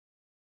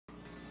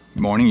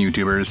Morning,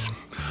 YouTubers.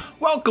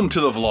 Welcome to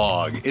the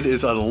vlog. It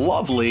is a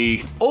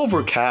lovely,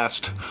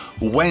 overcast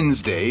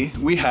Wednesday.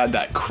 We had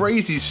that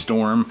crazy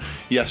storm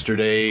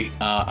yesterday.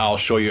 I'll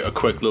show you a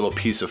quick little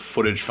piece of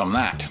footage from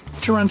that.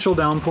 Torrential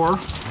downpour.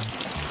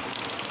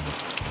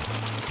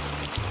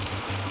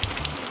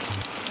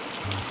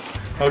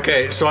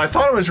 Okay, so I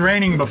thought it was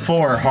raining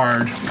before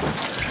hard.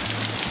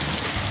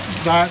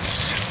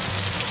 That's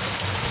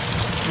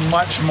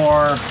much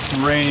more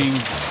raining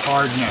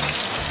hardness.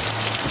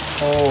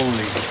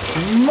 Holy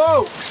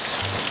smokes!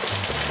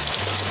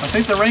 I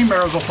think the rain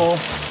barrels are full.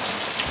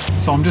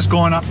 So I'm just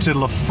going up to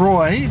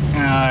Lefroy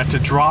to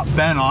drop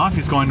Ben off.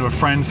 He's going to a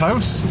friend's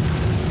house,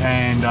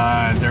 and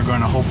they're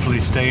going to hopefully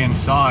stay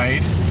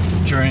inside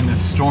during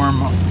this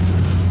storm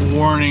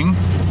warning.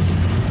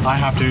 I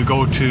have to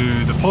go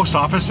to the post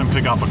office and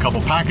pick up a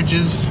couple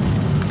packages,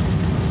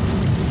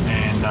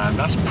 and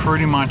that's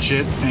pretty much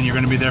it. And you're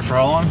going to be there for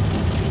how long?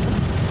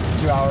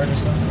 2 hours or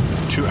so.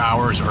 2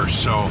 hours or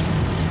so.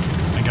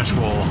 I guess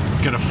we'll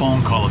get a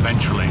phone call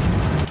eventually.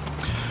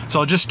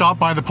 So I just stopped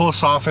by the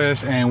post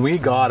office and we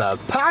got a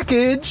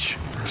package.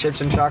 Chips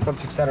and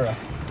chocolates, etc.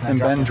 And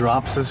Ben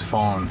drops his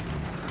phone.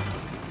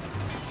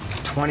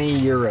 20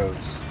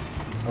 euros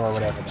or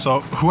whatever.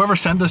 So whoever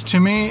sent this to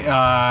me,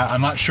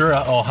 I'm not sure.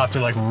 I'll have to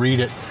like read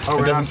it. Oh,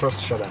 we're not supposed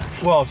to show that.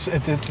 Well,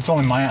 it's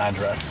only my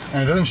address,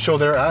 and it doesn't show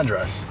their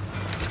address.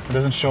 It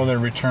doesn't show their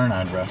return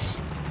address.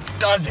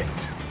 Does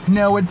it?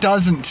 No, it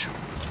doesn't.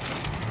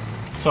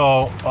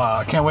 So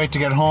I can't wait to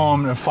get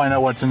home and find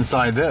out what's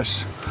inside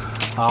this.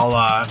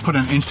 I'll put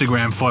an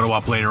Instagram photo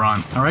up later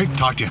on. All right,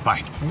 talk to you,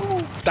 bye.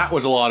 That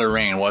was a lot of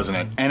rain, wasn't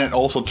it? And it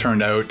also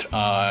turned out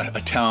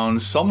a town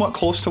somewhat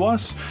close to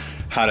us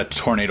had a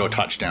tornado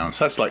touchdown.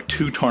 So that's like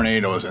 2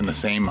 tornadoes in the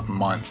same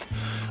month.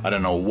 I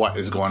don't know what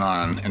is going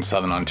on in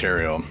Southern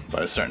Ontario,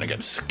 but it's starting to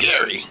get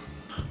scary.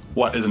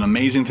 What is an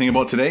amazing thing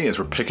about today is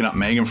we're picking up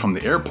Megan from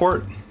the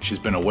airport. She's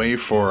been away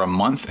for a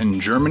month in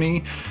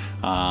Germany.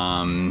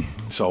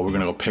 So we're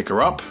gonna go pick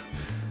her up.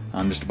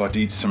 I'm just about to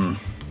eat some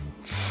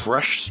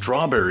fresh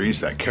strawberries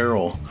that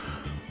Carol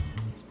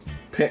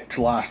picked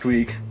last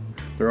week.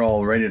 They're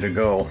all ready to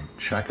go.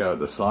 Check out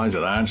the size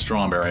of that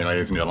strawberry,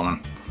 ladies and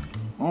gentlemen.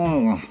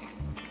 Oh,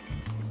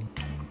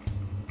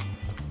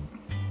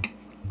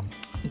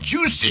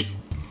 juicy.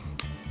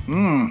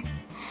 Mmm.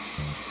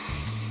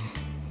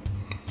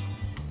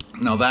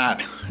 Now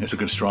that is a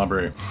good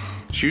strawberry.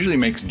 She usually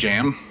makes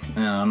jam.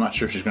 I'm not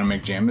sure if she's gonna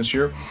make jam this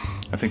year.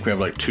 I think we have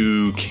like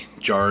 2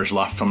 jars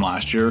left from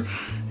last year,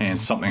 and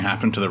something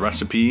happened to the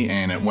recipe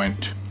and it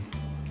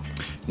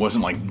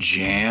wasn't like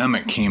jam.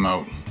 It came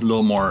out a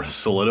little more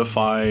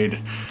solidified,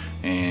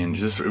 and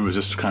it was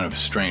just kind of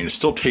strange. It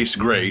still tastes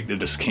great. It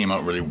just came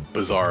out really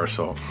bizarre.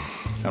 So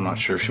I'm not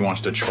sure if she wants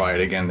to try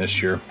it again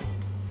this year.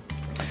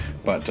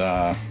 But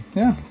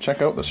yeah,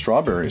 check out the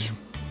strawberries.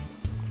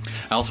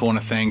 I also want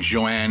to thank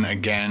Joanne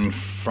again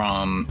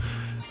from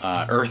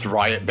Earth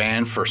Riot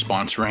Band for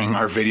sponsoring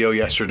our video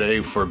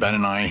yesterday for Ben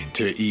and I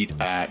to eat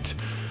at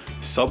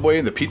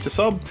Subway, the pizza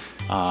sub.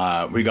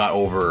 We got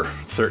over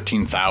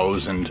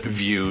 13,000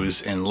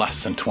 views in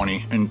less than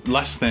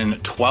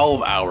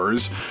 12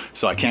 hours.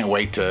 So I can't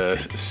wait to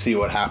see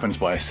what happens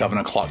by 7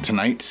 o'clock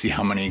tonight, see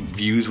how many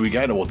views we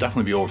get. It will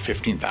definitely be over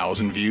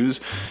 15,000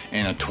 views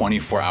in a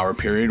 24-hour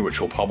period, which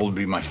will probably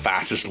be my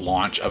fastest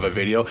launch of a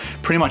video.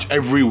 Pretty much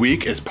every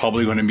week is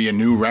probably going to be a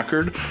new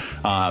record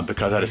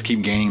because I just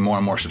keep gaining more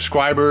and more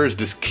subscribers.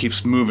 Just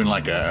keeps moving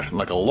like a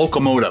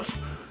locomotive.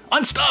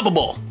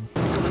 Unstoppable!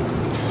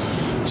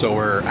 So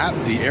we're at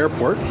the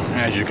airport,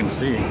 as you can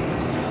see.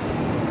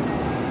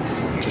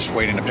 Just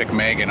waiting to pick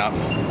Megan up,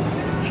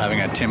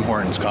 having a Tim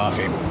Hortons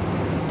coffee.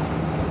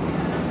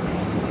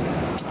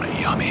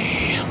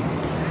 Yummy.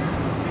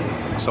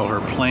 So her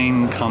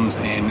plane comes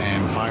in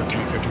 5,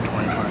 10, 15, 20,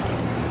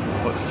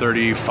 25, about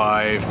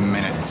 35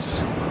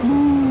 minutes.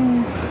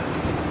 Woo.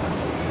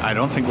 I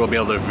don't think we'll be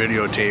able to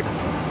videotape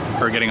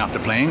her getting off the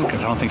plane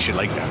because I don't think she'd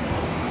like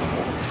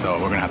that. So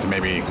we're gonna have to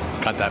maybe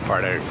cut that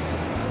part out.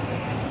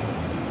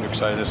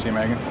 Excited to see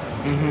Megan?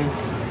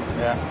 Mm-hmm.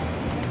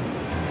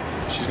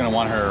 Yeah. She's gonna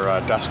want her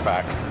desk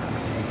back.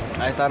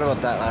 I thought about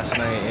that last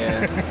night,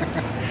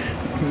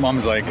 yeah.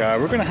 Mom's like,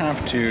 we're gonna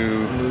have to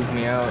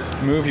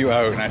move you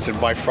out, and I said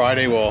by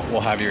Friday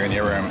we'll have you in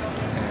your room.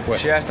 Yeah.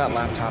 She has that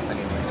laptop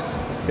anyways.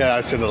 Yeah,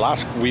 I said the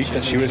last week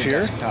that she was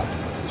here, desktop.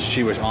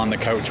 She was on the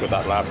couch with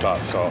that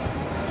laptop, so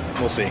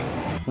we'll see.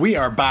 We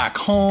are back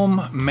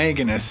home.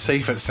 Megan is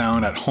safe and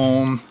sound at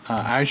home,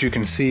 as you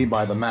can see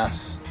by the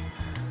mess.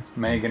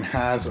 Megan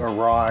has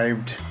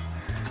arrived.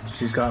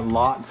 She's got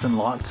lots and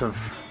lots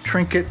of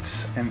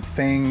trinkets and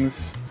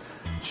things.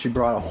 She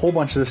brought a whole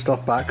bunch of this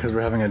stuff back because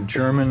we're having a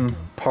German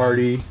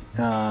party in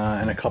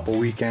a couple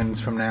weekends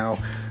from now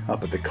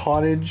up at the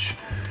cottage.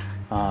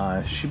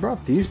 She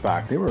brought these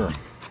back. They were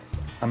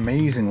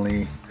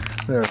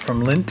they're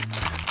from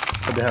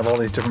Lindt, but they have all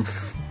these different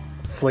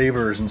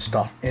flavors and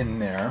stuff in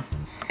there.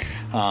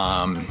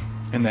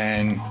 And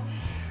then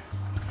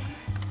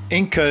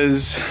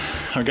Inca's,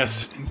 I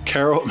guess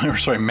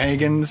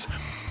Megan's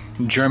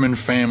German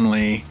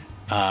family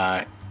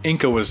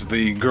Inca was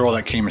the girl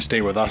that came and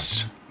stayed with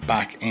us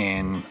back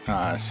in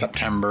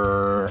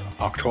September,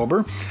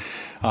 October.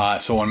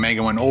 So when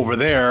Megan went over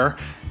there,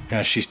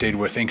 she stayed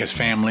with Inca's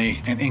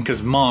family, and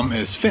Inca's mom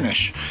is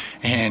Finnish.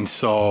 And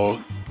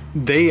so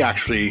they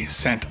actually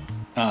sent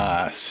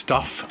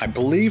stuff, I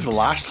believe, the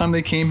last time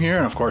they came here.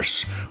 And of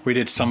course, we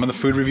did some of the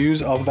food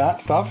reviews of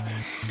that stuff.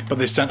 But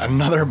they sent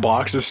another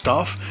box of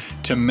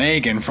stuff to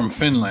Megan from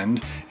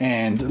Finland.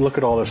 And look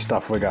at all this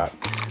stuff we got.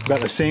 We got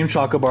the same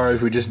chocolate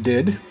bars we just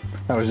did.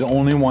 That was the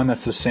only one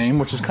that's the same,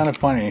 which is kind of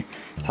funny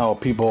how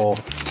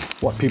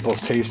what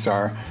people's tastes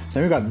are.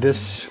 Then we got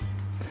this.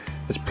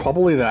 It's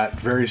probably that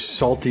very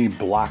salty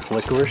black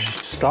licorice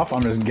stuff.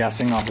 I'm just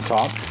guessing off the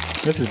top.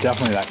 This is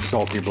definitely that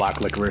salty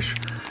black licorice.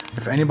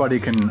 If anybody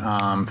can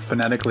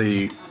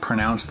phonetically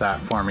pronounce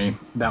that for me,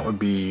 that would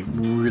be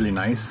really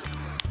nice.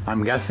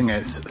 I'm guessing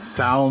it's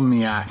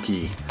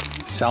salmiakki.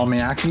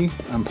 Salmiakki?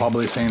 I'm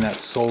probably saying that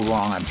so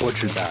wrong. I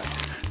butchered that.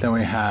 Then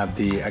we have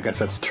the, I guess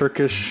that's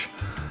Turkish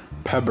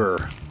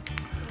pepper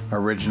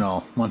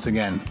original. Once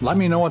again, let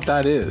me know what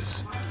that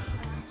is.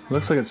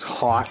 Looks like it's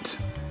hot.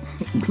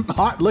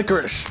 Hot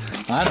licorice.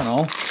 I don't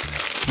know.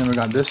 Then we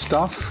got this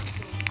stuff.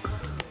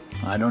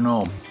 I don't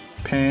know.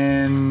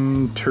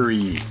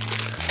 Panturi.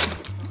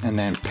 And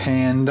then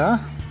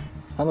panda.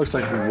 That looks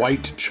like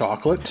white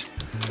chocolate.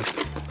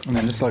 And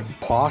then this like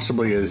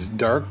possibly is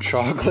dark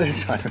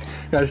chocolate.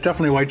 Yeah, it's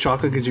definitely white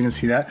chocolate because you can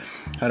see that.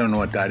 I don't know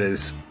what that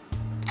is.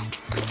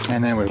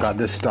 And then we've got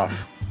this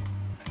stuff.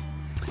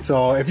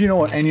 So if you know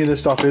what any of this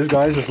stuff is,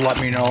 guys, just let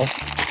me know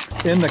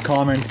in the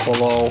comments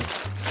below.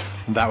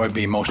 That would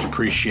be most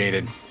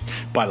appreciated.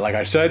 But like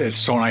I said, it's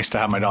so nice to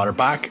have my daughter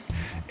back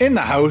in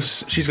the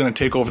house. She's going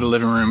to take over the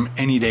living room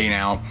any day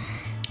now.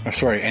 Or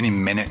sorry, any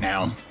minute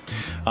now.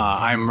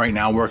 I'm right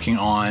now working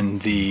on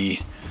the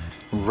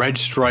Red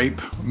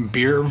Stripe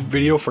beer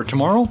video for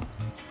tomorrow.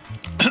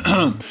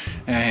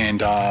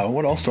 And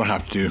what else do I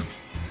have to do?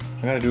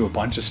 I got to do a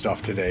bunch of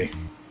stuff today.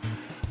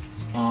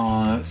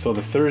 So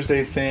the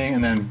Thursday thing,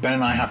 and then Ben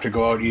and I have to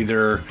go out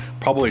either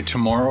probably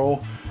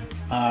tomorrow.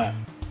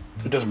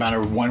 It doesn't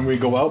matter when we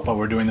go out, but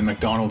we're doing the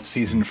McDonald's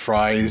seasoned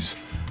fries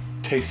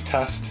taste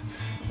test.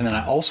 And then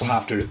I also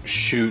have to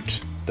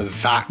shoot the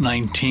VAT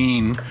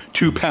 19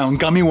 2-pound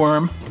gummy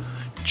worm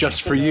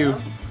just for you.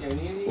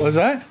 What was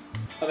that?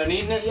 Haven't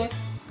eaten it yet?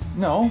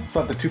 No,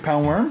 but the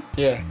 2-pound worm?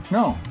 Yeah.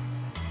 No.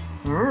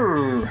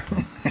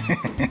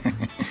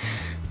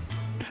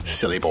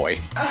 Silly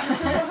boy.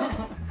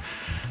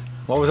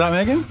 What was that,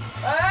 Megan?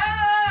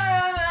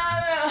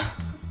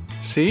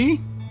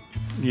 See?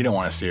 You don't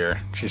want to see her.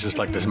 She's just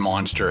like this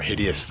monster,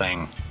 hideous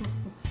thing.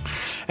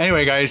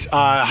 Anyway, guys,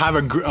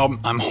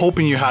 I'm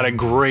hoping you had a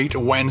great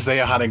Wednesday.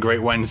 I had a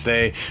great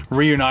Wednesday.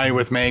 Reunited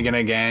with Megan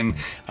again.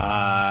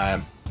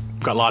 Got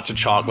lots of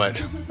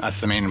chocolate. That's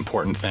the main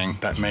important thing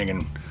that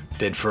Megan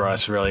did for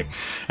us, really.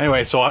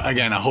 Anyway, so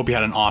again, I hope you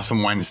had an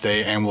awesome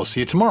Wednesday, and we'll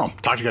see you tomorrow.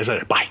 Talk to you guys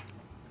later. Bye.